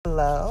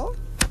Hello.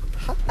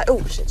 Hi.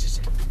 Oh,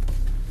 shit.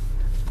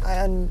 I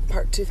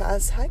unparked too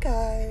fast. Hi,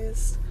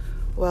 guys.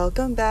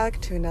 Welcome back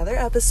to another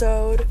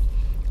episode.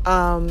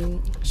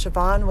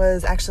 Siobhan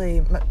was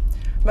actually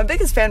my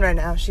biggest fan right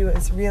now. She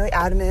was really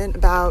adamant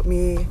about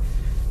me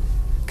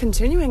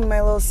continuing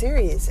my little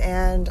series,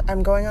 and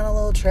I'm going on a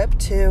little trip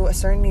to a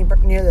certain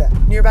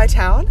nearby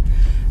town,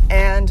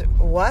 and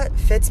what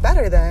fits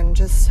better than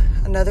just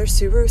another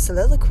Subaru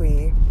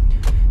soliloquy.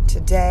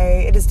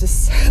 Today, it is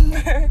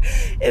December.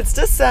 It's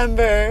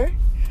December.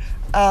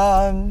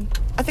 I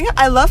think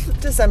I love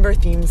December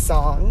themed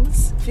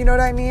songs, if you know what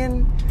I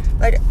mean.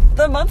 Like,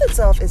 the month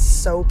itself is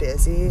so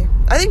busy.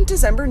 I think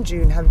December and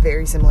June have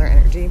very similar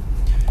energy,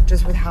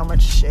 just with how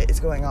much shit is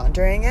going on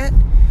during it.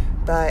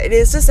 But it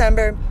is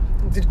December.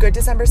 Good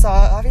December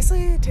song.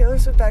 Obviously, Taylor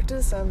Swift, Back to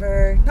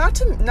December. Not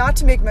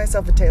to make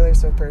myself a Taylor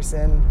Swift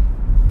person,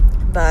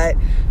 but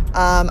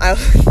I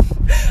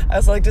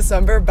also like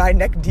December by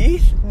Neck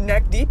Deep.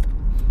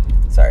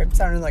 Sorry, I'm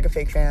sounding like a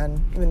fake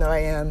fan, even though I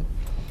am.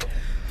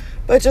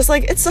 But just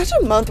like, it's such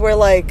a month where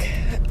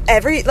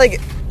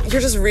you're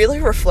just really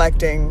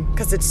reflecting,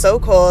 because it's so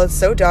cold, it's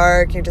so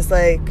dark. You're just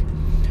like,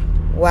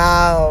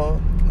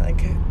 wow, like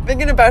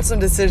thinking about some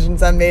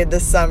decisions I made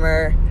this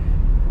summer.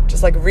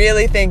 Just like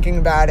really thinking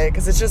about it,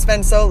 because it's just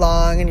been so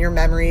long and your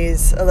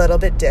memory's a little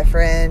bit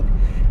different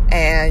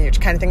and you're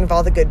kind of thinking of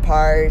all the good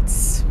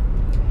parts.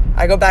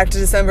 I go back to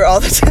December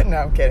all the time. No,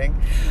 I'm kidding.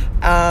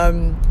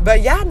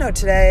 But yeah, no,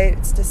 today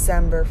it's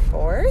December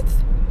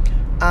 4th.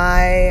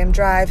 I am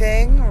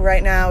driving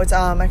right now. It's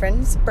my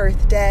friend's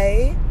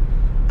birthday.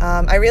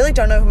 I really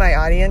don't know who my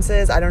audience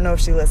is. I don't know if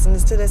she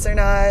listens to this or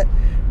not,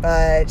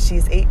 but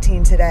she's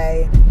 18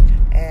 today,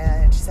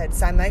 and she said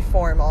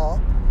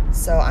semi-formal.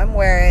 So I'm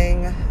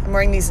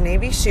wearing these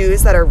navy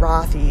shoes that are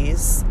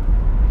Rothy's.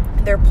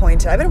 They're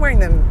pointed. I've been wearing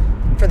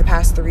them for the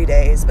past 3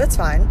 days, but it's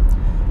fine.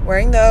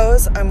 Wearing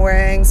those. I'm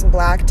wearing some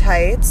black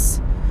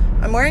tights.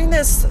 I'm wearing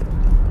this,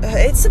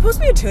 it's supposed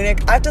to be a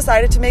tunic. I've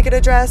decided to make it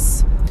a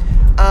dress.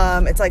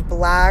 It's like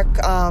black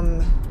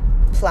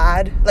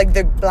plaid, like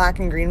the black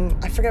and green,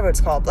 I forget what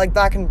it's called, like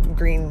black and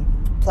green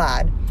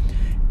plaid.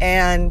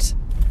 And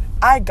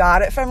I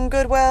got it from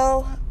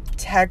Goodwill.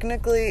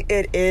 Technically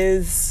it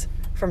is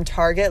from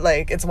Target,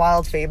 like it's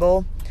Wild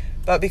Fable,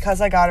 but because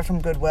I got it from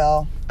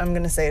Goodwill, I'm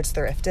gonna say it's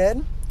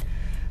thrifted.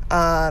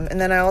 And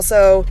then this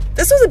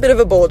was a bit of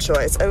a bold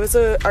choice. It was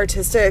a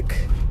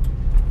artistic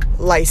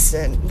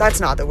license. That's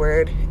not the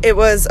word. It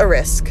was a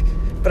risk,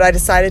 but I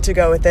decided to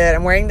go with it.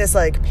 I'm wearing this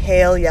like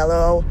pale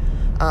yellow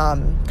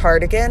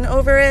cardigan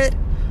over it.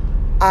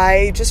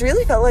 I just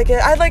really felt like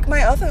it. I like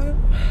my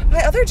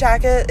other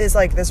jacket is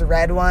like this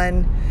red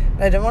one,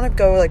 and I didn't want to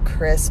go like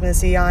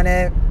Christmassy on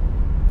it.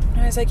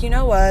 And I was like, you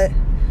know what?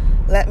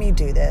 Let me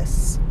do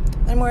this.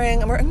 I'm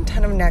wearing a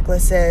ton of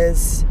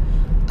necklaces.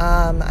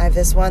 I have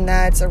this one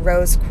that's a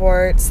rose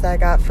quartz that I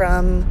got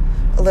from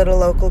a little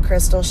local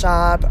crystal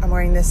shop. I'm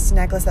wearing this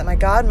necklace that my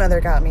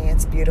godmother got me.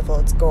 It's beautiful.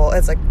 It's gold.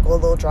 It's like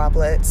gold little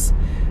droplets.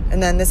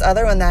 And then this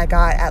other one that I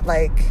got at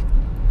like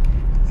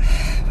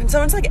when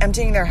someone's like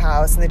emptying their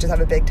house and they just have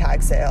a big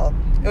tag sale.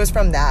 It was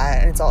from that,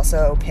 and it's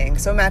also pink,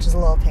 so it matches a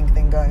little pink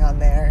thing going on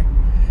there.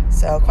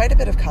 So quite a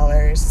bit of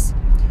colors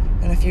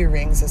and a few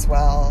rings as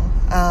well.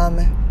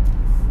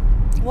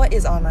 What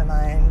is on my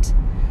mind?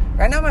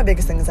 Right now my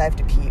biggest thing is I have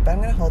to pee, but I'm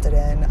going to hold it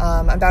in.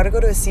 I'm about to go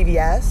to a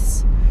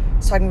CVS. I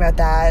was talking about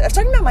that. I was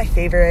talking about my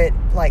favorite,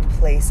 like,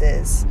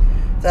 places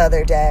the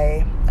other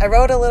day. I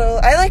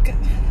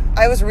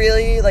was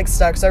really, like,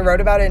 stuck, so I wrote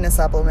about it in a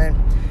supplement.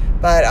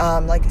 But,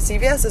 like,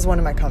 CVS is one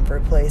of my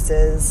comfort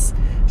places,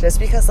 just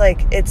because,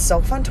 like, it's so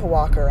fun to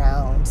walk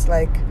around.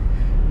 Like,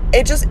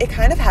 it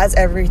kind of has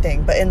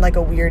everything, but in, like,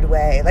 a weird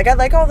way. Like, I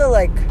like all the,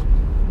 like,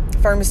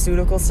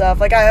 pharmaceutical stuff.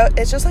 Like,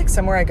 it's just, like,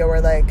 somewhere I go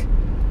where, like,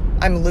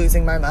 I'm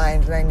losing my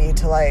mind and I need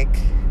to, like,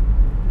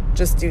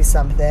 just do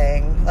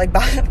something. Like,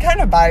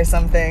 buy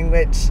something,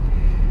 which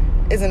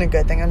isn't a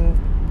good thing.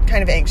 I'm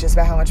kind of anxious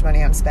about how much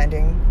money I'm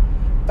spending.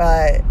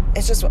 But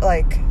it's just,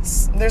 like,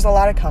 there's a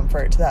lot of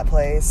comfort to that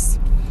place.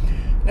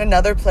 And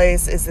another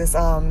place is this,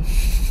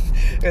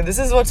 this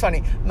is what's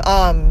funny.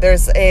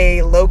 There's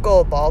a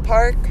local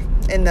ballpark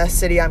in the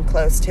city I'm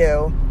close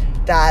to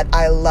that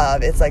I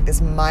love. It's, like, this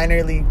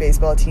minor league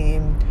baseball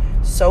team.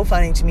 So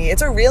funny to me.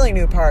 It's a really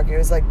new park. It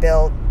was, like,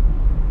 built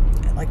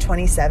like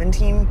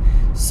 2017.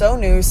 So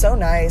new, so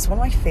nice. One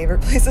of my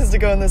favorite places to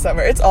go in the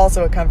summer. It's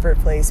also a comfort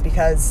place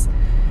because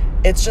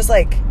it's just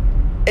like,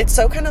 it's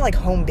so kind of like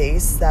home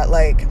base that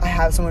like I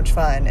have so much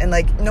fun, and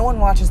like no one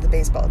watches the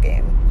baseball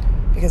game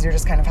because you're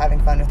just kind of having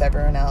fun with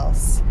everyone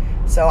else.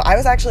 So I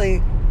was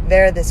actually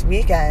there this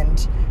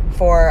weekend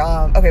for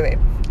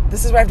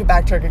this is where I have to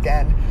backtrack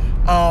again.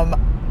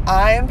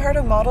 I am part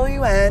of Model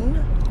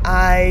UN.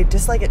 I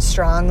dislike it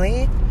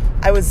strongly.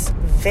 I was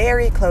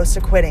very close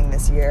to quitting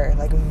this year,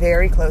 like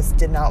very close,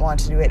 did not want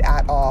to do it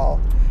at all.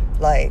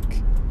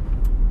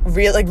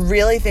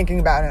 Really thinking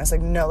about it. I was like,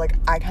 no, like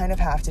I kind of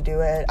have to do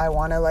it. I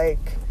want to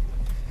like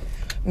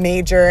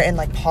major in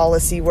like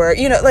policy work,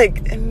 you know,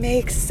 like it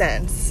makes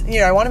sense. You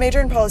know, I want to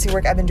major in policy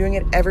work. I've been doing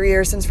it every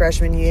year since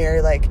freshman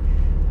year. Like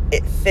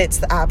it fits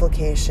the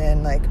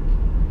application. Like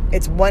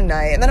it's one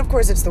night, and then of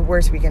course it's the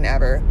worst weekend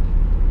ever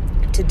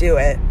to do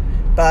it.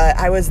 But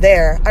I was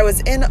there. I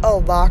was in a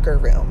locker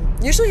room.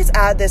 Usually it's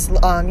at this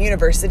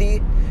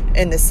university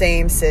in the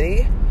same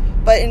city,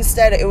 but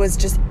instead it was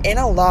just in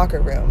a locker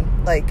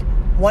room. Like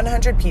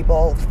 100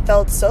 people.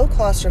 Felt so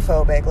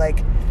claustrophobic. Like,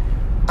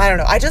 I don't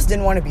know. I just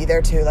didn't want to be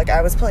there too. Like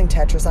I was playing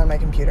Tetris on my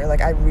computer.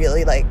 Like I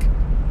really like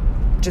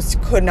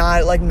just could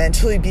not like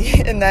mentally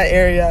be in that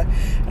area.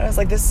 And I was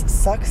like, this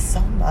sucks so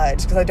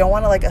much because I don't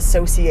want to like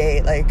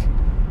associate like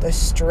the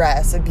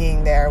stress of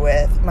being there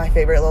with my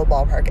favorite little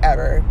ballpark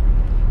ever.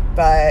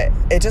 But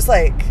it just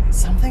like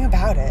something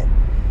about it.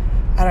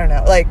 I don't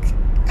know. Like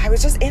I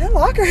was just in a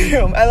locker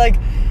room. I like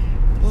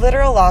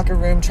literal locker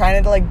room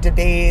trying to like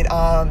debate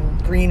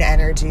green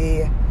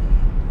energy.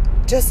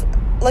 Just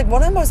like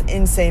one of the most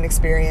insane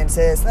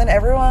experiences. And then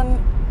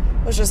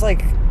everyone was just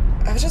like,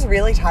 I was just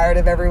really tired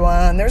of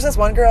everyone. There was this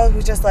one girl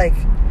who's just like,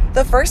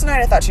 the first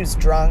night I thought she was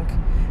drunk.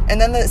 And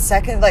then the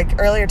second,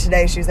 like earlier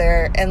today she was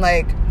there. And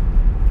like,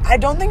 I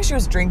don't think she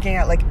was drinking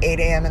at like 8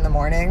 a.m. in the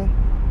morning.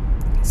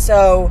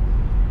 So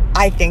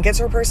I think it's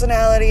her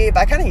personality, but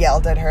I kind of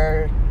yelled at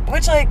her,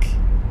 which like,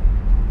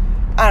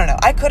 I don't know.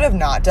 I could have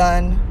not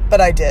done,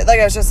 but I did. Like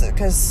I was just,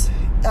 because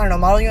I don't know,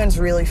 Model UN's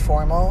really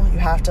formal. You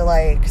have to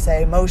like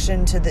say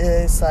motion to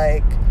this,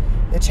 like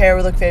the chair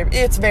would look favorable.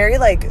 It's very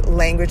like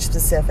language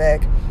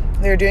specific.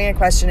 They were doing a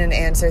question and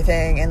answer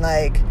thing, and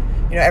like,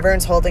 you know,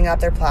 everyone's holding up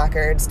their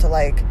placards to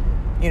like,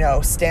 you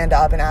know, stand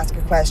up and ask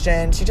a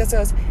question. She just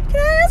goes, "Can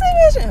I ask a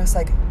question?" I was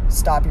like,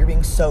 stop, you're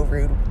being so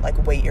rude.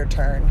 Like, wait your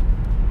turn.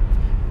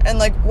 And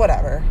like,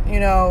 whatever, you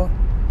know,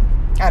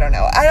 I don't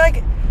know. I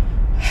like,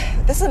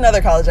 this is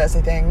another college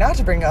essay thing, not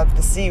to bring up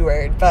the C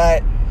word,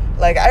 but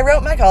like I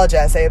wrote my college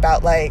essay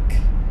about like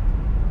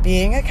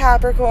being a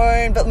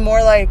Capricorn, but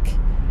more like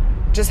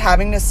just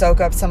having to soak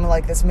up some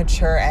like this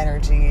mature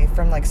energy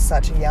from like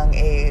such a young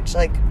age.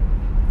 Like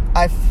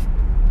I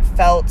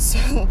felt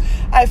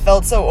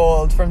so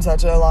old from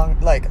such a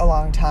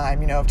long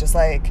time, you know, of just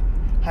like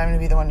having to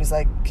be the one who's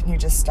like, can you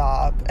just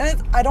stop?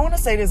 And I don't want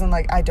to say it isn't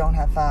like I don't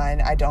have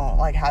fun, I don't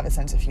like have a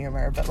sense of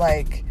humor, but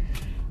like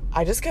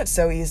I just get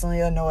so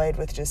easily annoyed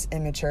with just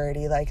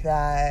immaturity like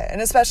that.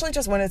 And especially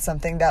just when it's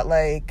something that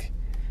like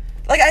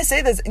I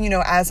say this, you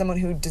know, as someone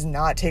who does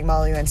not take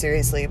Model UN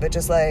seriously, but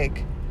just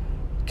like,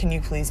 can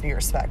you please be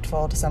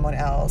respectful to someone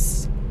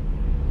else?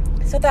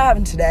 So that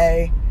happened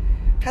today.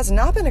 Has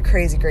not been a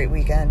crazy great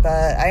weekend,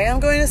 but I am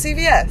going to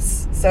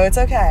CVS, so it's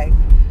okay.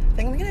 I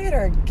think I'm gonna get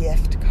her a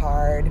gift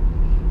card.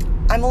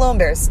 I'm a little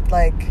embarrassed.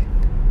 Like,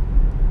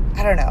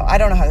 I don't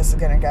know how this is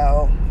gonna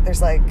go.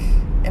 There's like,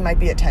 it might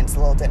be a tense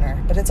little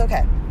dinner, but it's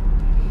okay.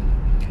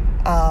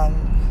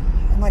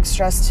 I'm like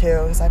stressed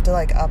too because I have to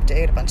like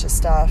update a bunch of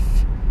stuff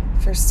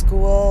for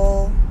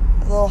school,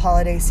 a little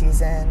holiday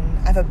season.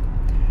 I have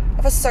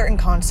a certain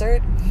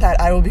concert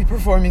that I will be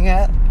performing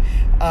at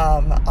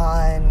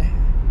on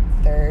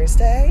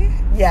Thursday.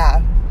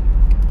 Yeah,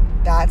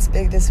 that's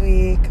big this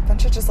week. A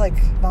bunch of just like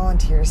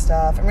volunteer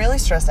stuff. I'm really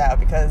stressed out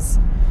because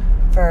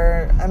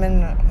I'm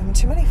in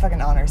too many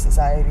fucking honor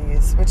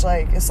societies, which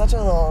like is such a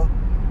little,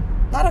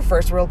 not a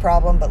first world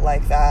problem, but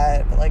like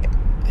that. But like,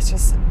 it's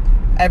just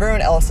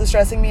everyone else is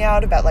stressing me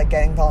out about like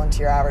getting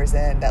volunteer hours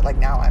in, that like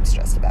now I'm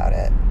stressed about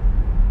it.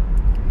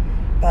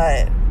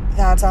 But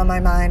that's on my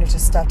mind. It's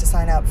just stuff to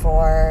sign up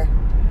for.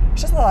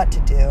 It's just a lot to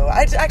do.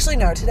 I actually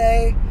know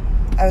today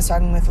I was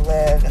talking with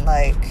Liv, and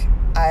like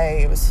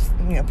I was,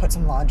 you know, put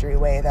some laundry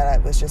away that I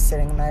was just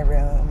sitting in my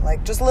room,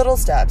 like just little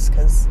steps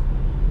because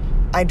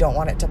I don't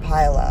want it to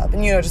pile up.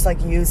 And, you know, just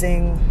like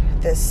using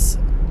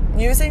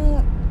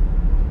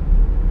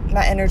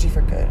my energy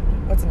for good.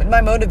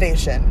 My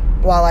motivation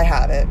while I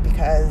have it,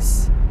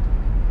 because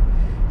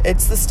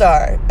it's the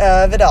start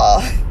of it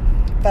all.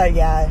 But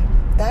yeah,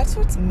 that's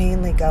what's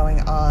mainly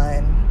going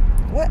on.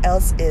 What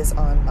else is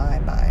on my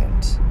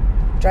mind?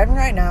 Driving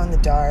right now in the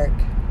dark.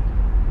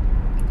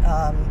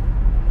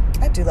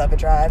 I do love a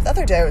drive. The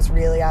other day I was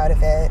really out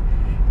of it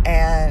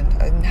and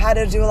I had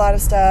to do a lot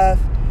of stuff.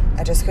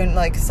 I just couldn't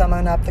like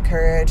summon up the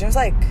courage. It was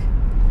like,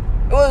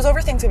 well, it was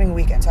over Thanksgiving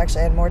weekend, so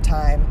actually I had more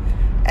time.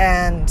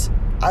 And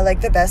I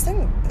like, the best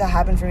thing that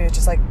happened for me was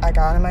just like, I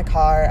got in my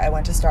car, I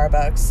went to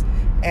Starbucks,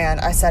 and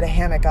I set a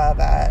hammock up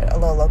at a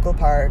little local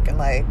park and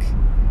like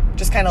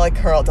just kind of like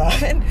curled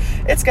up. And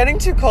it's getting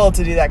too cold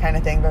to do that kind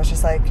of thing, but it's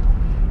just like,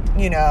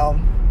 you know,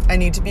 I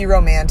need to be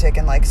romantic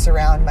and like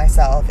surround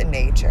myself in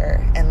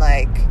nature and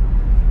like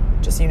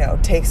just, you know,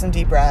 take some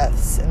deep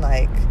breaths and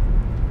like,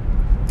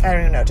 I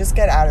don't know, just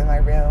get out of my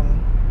room.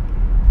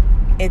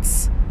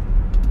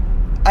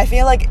 I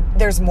feel like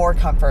there's more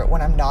comfort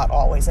when I'm not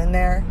always in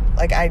there.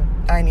 Like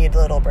I need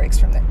little breaks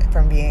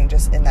from being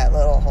just in that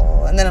little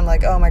hole. And then I'm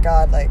like, oh my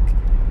God, like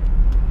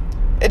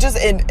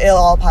it'll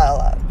all pile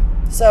up.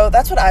 So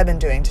that's what I've been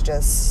doing to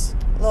just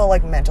little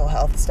like mental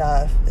health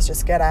stuff, is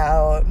just get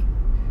out.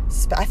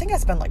 I think I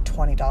spend like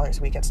 $20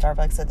 a week at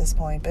Starbucks at this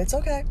point, but it's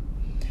okay.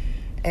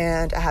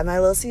 and I had my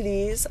little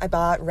CDs. I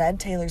bought Red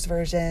Taylor's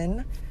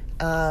version.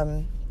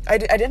 I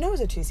didn't know it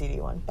was a 2 CD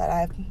one, but I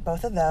have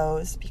both of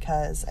those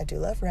because I do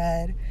love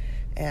Red,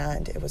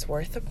 and it was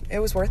worth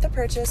the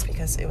purchase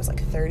because it was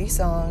like 30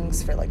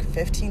 songs for like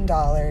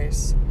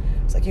 $15.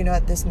 It's like, you know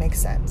what, this makes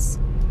sense.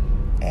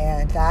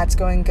 And that's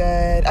going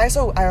good. I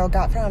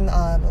got from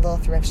a little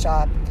thrift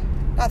shop.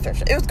 Not thrift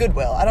shop, it was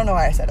Goodwill. I don't know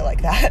why I said it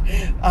like that.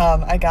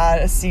 I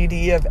got a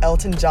CD of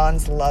Elton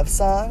John's love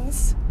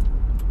songs.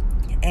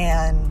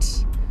 And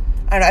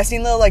I don't know, I've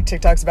seen little like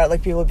TikToks about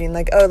like people being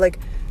like, oh, like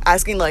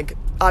asking like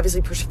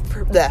obviously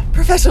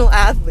professional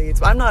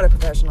athletes. Well, I'm not a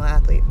professional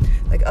athlete.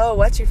 Like, oh,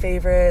 what's your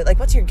favorite? Like,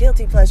 what's your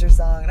guilty pleasure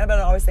song? And I've been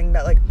always thinking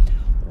about like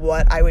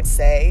what I would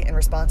say in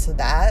response to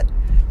that.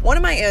 One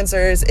of my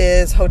answers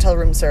is Hotel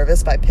Room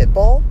Service by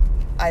Pitbull.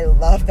 I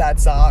love that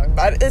song,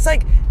 but it's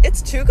like,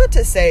 it's too good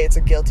to say it's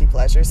a guilty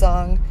pleasure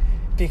song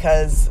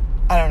because,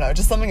 I don't know,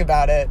 just something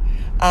about it.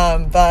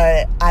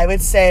 But I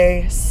would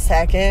say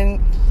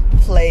second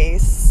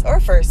place or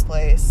first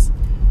place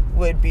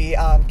would be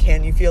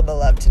Can You Feel the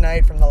Love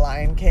Tonight from The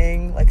Lion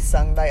King, like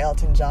sung by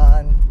Elton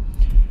John.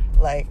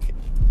 Like,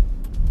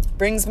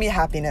 brings me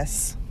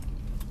happiness.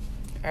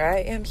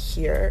 I am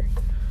here.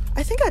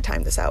 I think I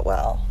timed this out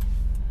well.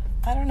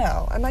 I don't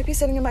know. I might be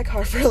sitting in my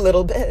car for a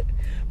little bit,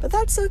 but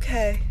that's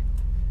okay.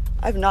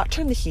 I've not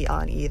turned the heat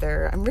on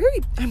either. I'm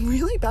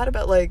really bad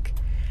about like,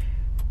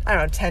 I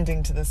don't know,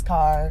 tending to this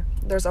car.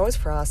 There's always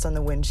frost on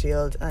the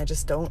windshield, and I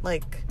just don't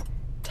like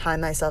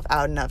time myself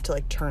out enough to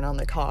like turn on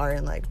the car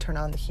and like turn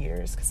on the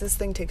heaters, because this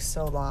thing takes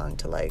so long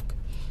to like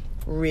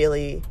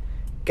really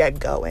get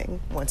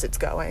going once it's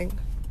going.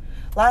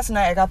 Last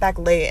night I got back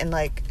late and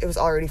like it was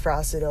already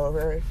frosted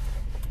over.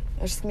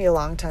 It's just gonna be a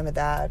long time of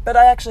that. But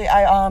I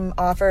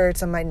offered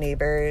some of my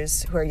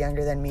neighbors who are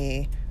younger than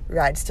me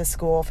rides to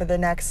school for the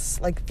next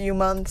like few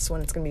months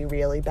when it's gonna be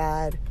really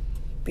bad,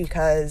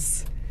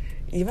 because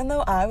even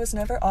though I was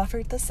never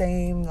offered the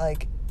same,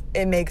 like,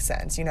 it makes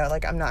sense, you know,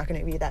 like, I'm not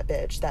gonna be that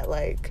bitch that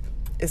like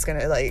is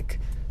gonna like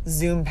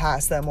zoom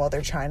past them while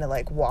they're trying to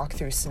like walk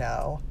through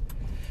snow.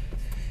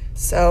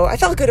 So I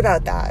felt good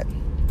about that.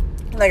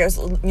 Like, I was,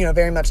 you know,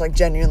 very much like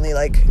genuinely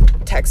like,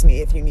 text me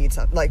if you need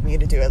something like me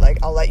to do it, like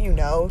I'll let you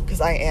know, because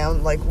I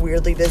am like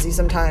weirdly busy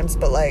sometimes,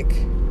 but like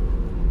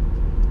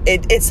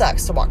it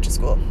sucks to walk to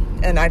school,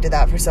 and I did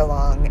that for so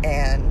long,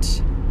 and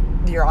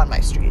you're on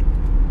my street.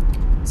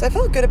 So I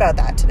felt good about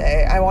that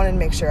today. I wanted to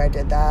make sure I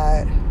did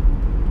that.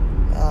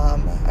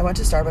 I went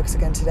to Starbucks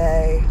again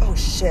today. Oh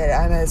shit,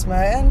 I missed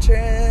my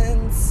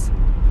entrance.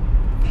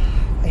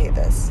 I hate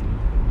this.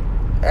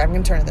 All right, I'm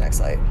gonna turn to the next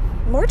light.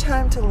 More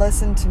time to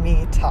listen to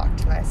me talk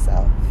to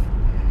myself.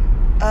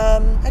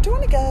 I do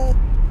want to get...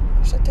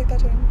 Should I take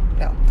that turn?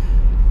 No.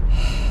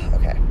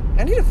 Okay.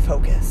 I need to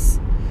focus.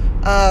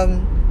 I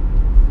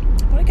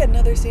want to get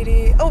another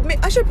CD. Oh,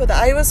 I should put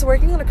that. I was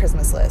working on a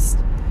Christmas list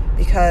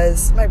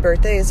because my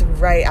birthday is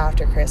right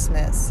after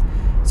Christmas.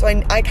 So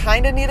I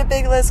kind of need a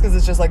big list because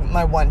it's just like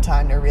my one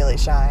time to really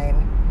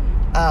shine.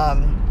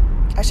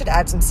 I should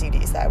add some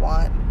CDs that I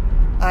want.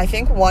 I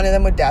think one of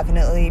them would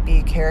definitely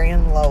be Carrie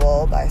and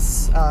Lowell by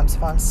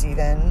Sufjan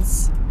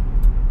Stevens.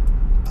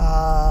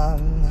 I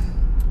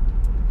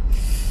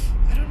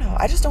don't know.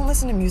 I just don't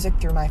listen to music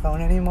through my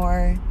phone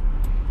anymore.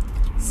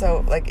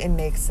 So, like, it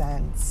makes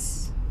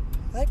sense.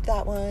 I like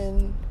that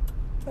one.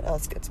 What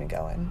else gets me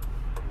going?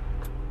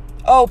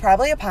 Oh,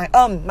 probably my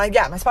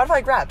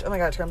Spotify Wrapped. Oh my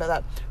god, I forgot about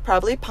that.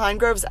 Probably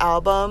Pinegrove's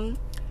album.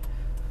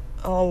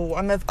 Oh,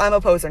 I'm a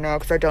poser now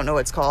because I don't know what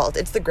it's called.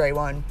 It's the gray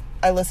one.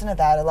 I listen to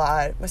that a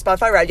lot. My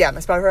Spotify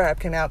Wrapped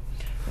came out.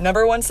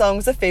 Number 1 song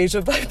was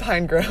Aphasia by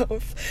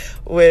Pinegrove,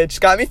 which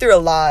got me through a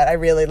lot. I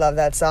really love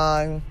that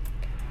song.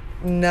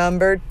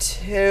 Number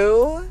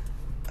 2,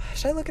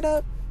 should I look it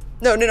up?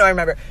 No, I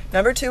remember.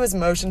 Number 2 was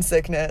Motion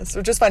Sickness,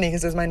 which is funny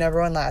because it was my number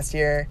 1 last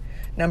year.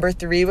 Number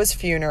 3 was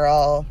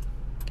Funeral.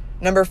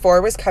 Number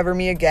 4 was Cover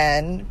Me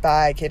Again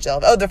by Cage the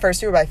Elephant. Oh, the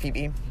first 2 were by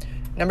Phoebe.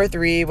 Number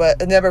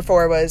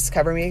 4 was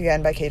Cover Me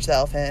Again by Cage the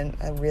Elephant.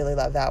 I really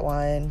love that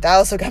one. That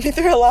also got me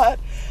through a lot.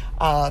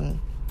 I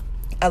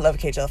love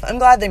Cage the Elephant. I'm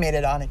glad they made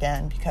it on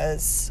again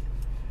because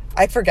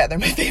I forget they're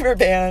my favorite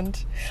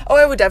band. Oh,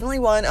 I would definitely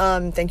want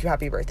Thank You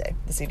Happy Birthday,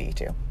 the CD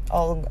too.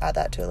 I'll add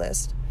that to a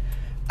list.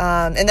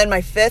 And then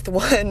my 5th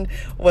one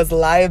was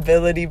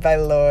Liability by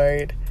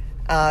Lorde.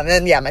 And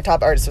then, yeah, my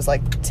top artist was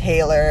like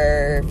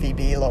Taylor,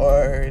 Phoebe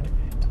Lorde,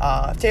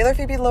 The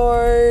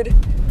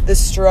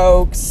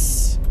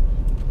Strokes.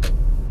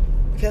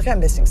 I feel like I'm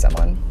missing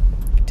someone.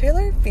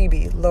 Taylor,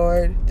 Phoebe,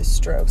 Lorde, The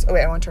Strokes. Oh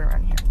wait, I want to turn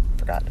around here.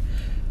 Forgot.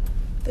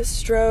 The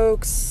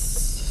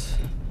Strokes.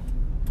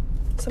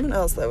 Someone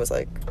else that was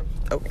like,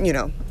 oh, you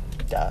know,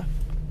 duh.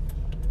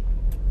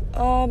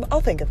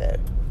 I'll think of it.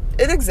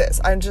 It exists.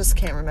 I just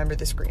can't remember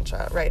the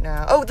screenshot right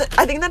now. Oh,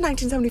 I think that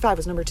 1975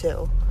 was number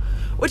 2,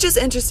 which is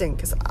interesting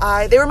because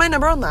they were my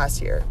number 1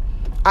 last year.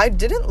 I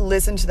didn't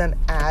listen to them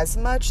as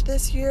much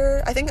this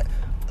year. I think,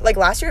 like,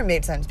 last year it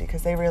made sense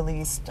because they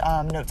released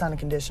Notes on a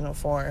Conditional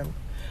Form.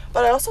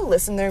 But I also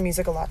listened to their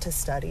music a lot to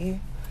study.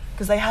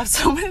 because they have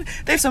so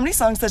many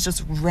songs that's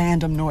just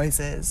random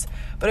noises,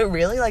 but it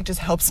really like just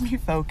helps me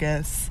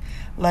focus.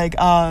 Like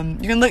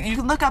you can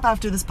look up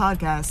after this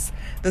podcast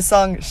the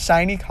song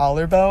Shiny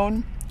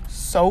Collarbone.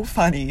 So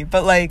funny.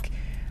 But like,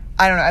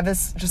 I don't know, I have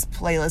this just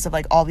playlist of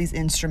like all these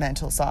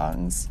instrumental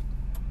songs.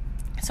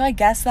 So I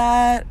guess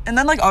that, and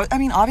then like, I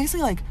mean,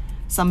 obviously like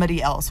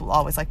somebody else will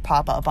always like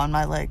pop up on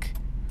my like,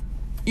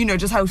 you know,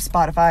 just how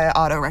Spotify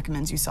auto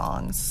recommends you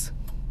songs.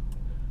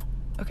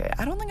 Okay,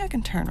 I don't think I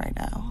can turn right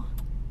now.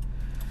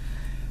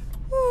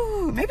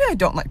 Ooh, maybe I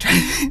don't like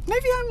driving.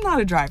 Maybe I'm not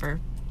a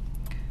driver.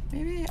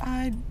 Maybe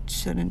I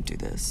shouldn't do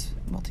this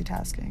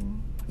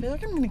multitasking. I feel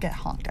like I'm gonna get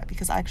honked at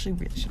because I actually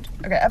really should.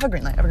 Okay, I have a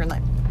green light.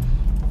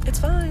 It's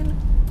fine.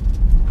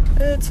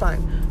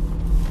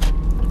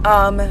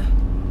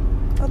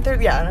 Oh,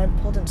 there, yeah, and I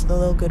pulled into the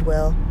little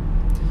Goodwill.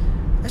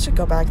 I should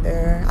go back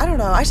there. I don't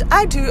know. I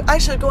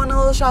should go on a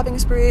little shopping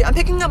spree. I'm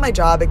picking up my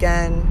job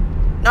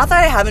again. Not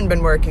that I haven't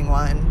been working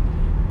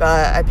one,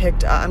 but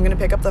I'm gonna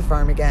pick up the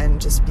farm again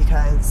just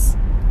because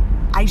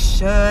I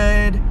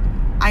should.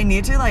 I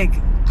need to like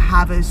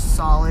have a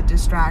solid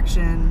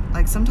distraction.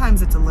 Like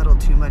sometimes it's a little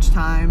too much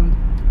time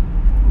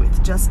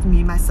with just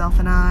me, myself,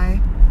 and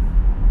I.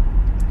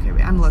 Okay,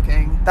 wait, I'm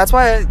looking. That's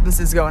why this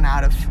is going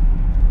out of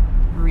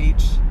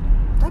reach.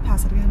 Did I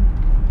pass it again?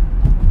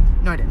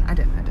 No, I didn't.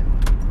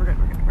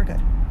 We're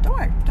good. Don't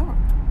worry.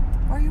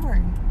 Why are you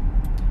worrying?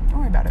 Don't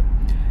worry about it.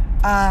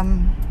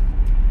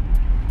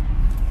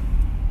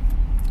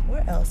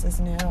 What else is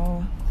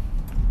new?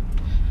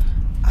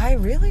 I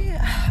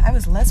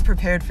was less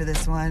prepared for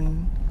this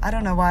one. I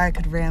don't know why I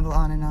could ramble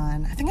on and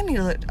on. I think I need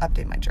to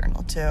update my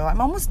journal too.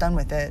 I'm almost done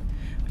with it,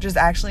 which is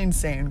actually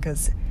insane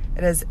because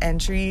it has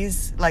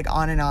entries like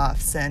on and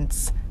off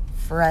since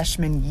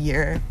freshman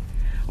year,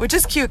 which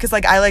is cute because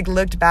like I like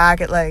looked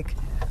back at like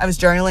I was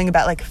journaling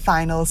about like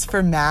finals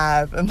for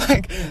math and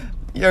like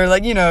you're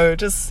like, you know,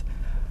 just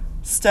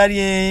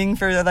studying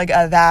for like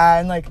that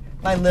and like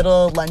my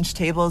little lunch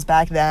tables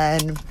back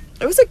then.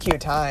 It was a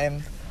cute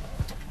time.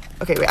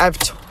 Okay, wait, I have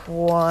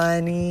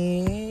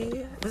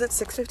 20. Was it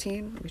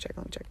 6:15? Let me check.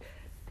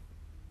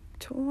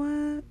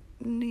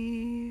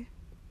 20.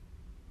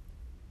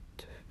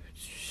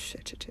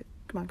 Shit.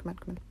 Come on.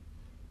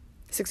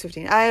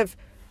 6:15. I have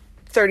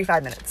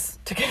 35 minutes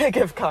to get a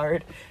gift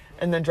card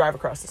and then drive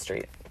across the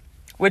street,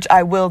 which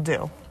I will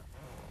do.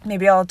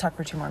 Maybe I'll talk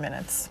for 2 more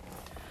minutes.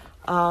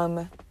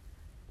 What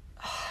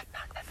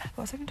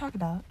was I going to talk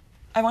about?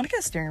 I want to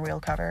get a steering wheel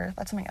cover.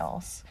 That's something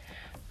else.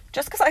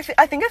 Just because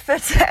I think it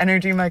fits the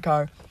energy in my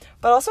car.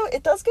 But also,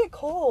 it does get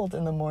cold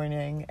in the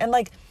morning. And,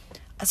 like,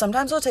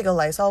 sometimes I'll take a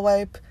Lysol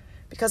wipe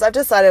because I've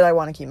decided I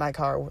want to keep my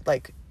car,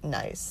 like,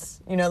 nice.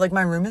 You know, like,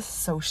 my room is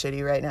so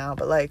shitty right now.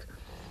 But, like,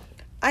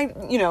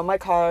 my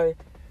car,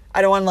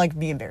 I don't want to, like,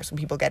 be embarrassed when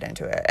people get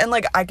into it. And,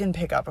 like, I can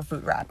pick up a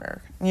food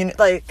wrapper. You know,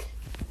 like,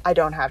 I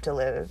don't have to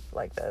live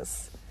like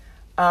this.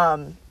 I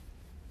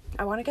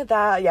want to get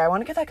that. Yeah, I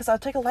want to get that because I'll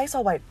take a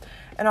Lysol wipe.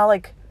 And I'll,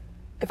 like,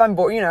 if I'm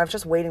bored, you know, I'm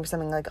just waiting for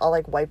something, like, I'll,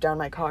 like, wipe down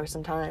my car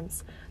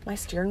sometimes. My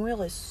steering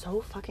wheel is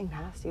so fucking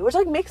nasty, which,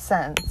 like, makes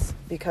sense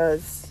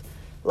because,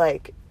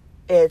 like,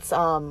 it's,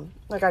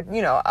 like,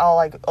 I'll,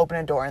 like, open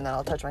a door and then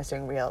I'll touch my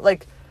steering wheel.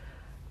 Like,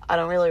 I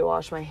don't really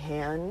wash my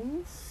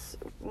hands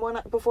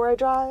before I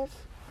drive.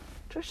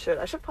 I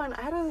should find,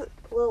 I had a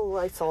little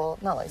little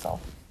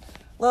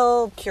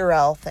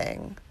Purell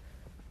thing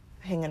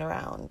hanging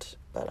around,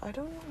 but I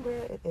don't know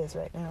where it is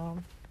right now.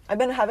 I've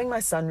been having my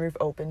sunroof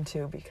open,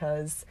 too,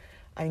 because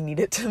I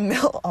needed to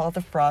melt all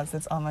the frost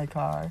that's on my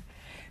car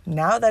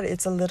now that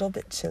it's a little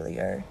bit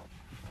chillier.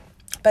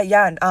 But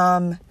yeah,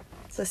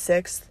 it's the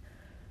 6th.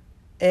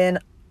 In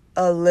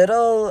a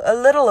little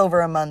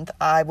over a month,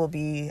 I will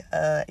be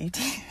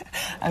 18.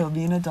 I will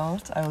be an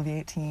adult. I will be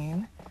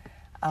 18,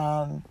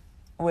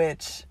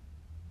 which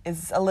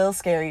is a little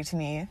scary to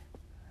me.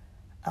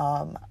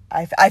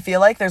 I feel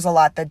like there's a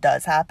lot that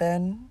does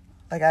happen.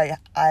 Like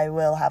I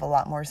will have a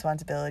lot more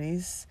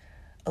responsibilities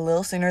a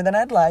little sooner than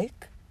I'd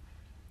like.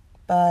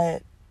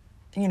 But,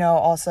 you know,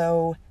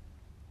 also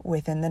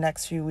within the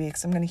next few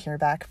weeks, I'm going to hear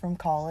back from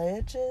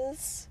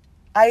colleges.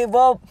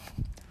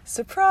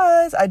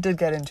 Surprise, I did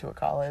get into a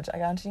college. I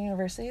got into the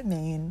University of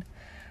Maine,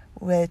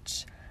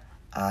 which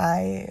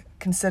I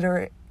consider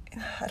it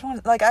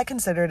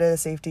a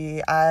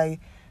safety. I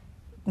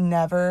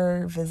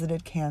never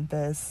visited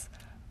campus.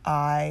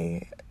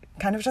 I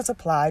kind of just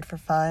applied for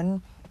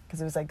fun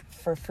because it was like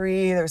for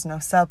free. There was no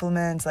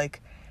supplements.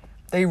 Like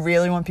they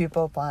really want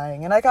people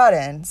applying, and I got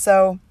in.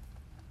 So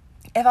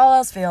if all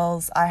else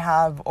fails, I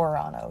have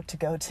Orano to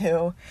go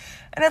to.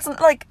 And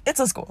it's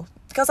a school.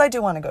 Because I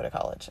do want to go to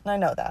college. And I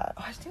know that.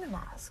 Oh, I just need a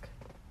mask.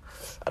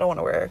 I don't want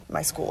to wear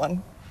my school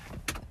one.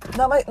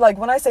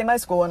 When I say my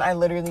school one, I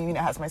literally mean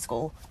it has my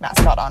school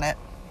mascot on it.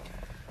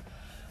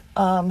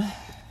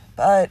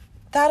 But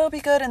that'll be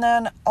good. And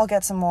then I'll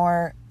get some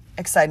more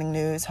exciting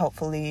news,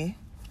 hopefully.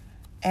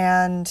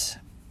 And,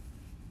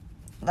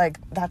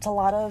 that's a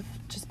lot of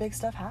just big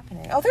stuff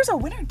happening. Oh, there's a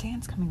winter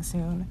dance coming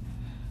soon.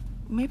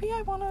 Maybe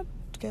I want to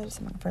get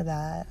something for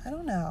that. I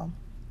don't know.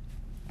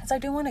 because I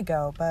do want to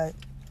go, but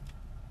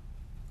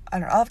I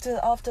don't know.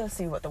 I'll have to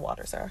see what the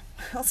waters are.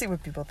 I'll see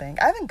what people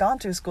think. I haven't gone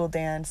to a school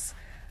dance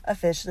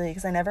officially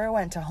because I never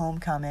went to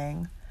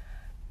homecoming.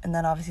 And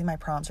then obviously my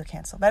proms were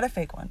canceled. I had a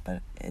fake one,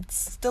 but it's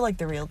still like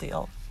the real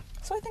deal.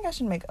 So I think I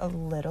should make a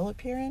little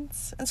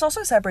appearance. And it's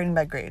also separating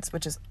by grades,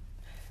 which is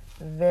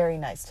very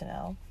nice to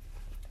know.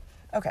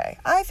 Okay,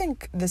 I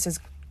think this has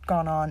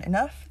gone on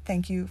enough.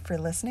 Thank you for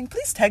listening.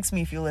 Please text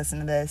me if you listen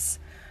to this,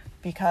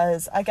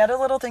 because I get a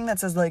little thing that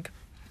says like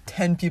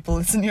 10 people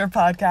listen to your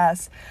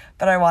podcast,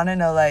 but I want to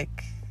know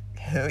like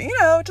who,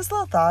 just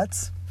little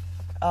thoughts.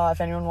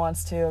 If anyone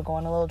wants to go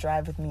on a little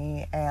drive with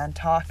me and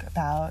talk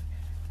about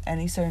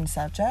any certain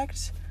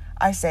subject.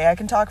 I say I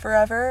can talk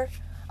forever.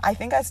 I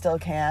think I still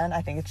can.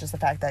 I think it's just the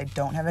fact that I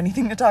don't have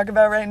anything to talk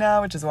about right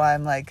now, which is why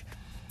I'm like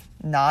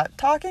not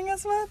talking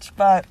as much,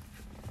 but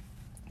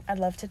I'd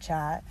love to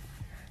chat.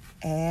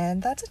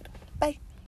 And that's it.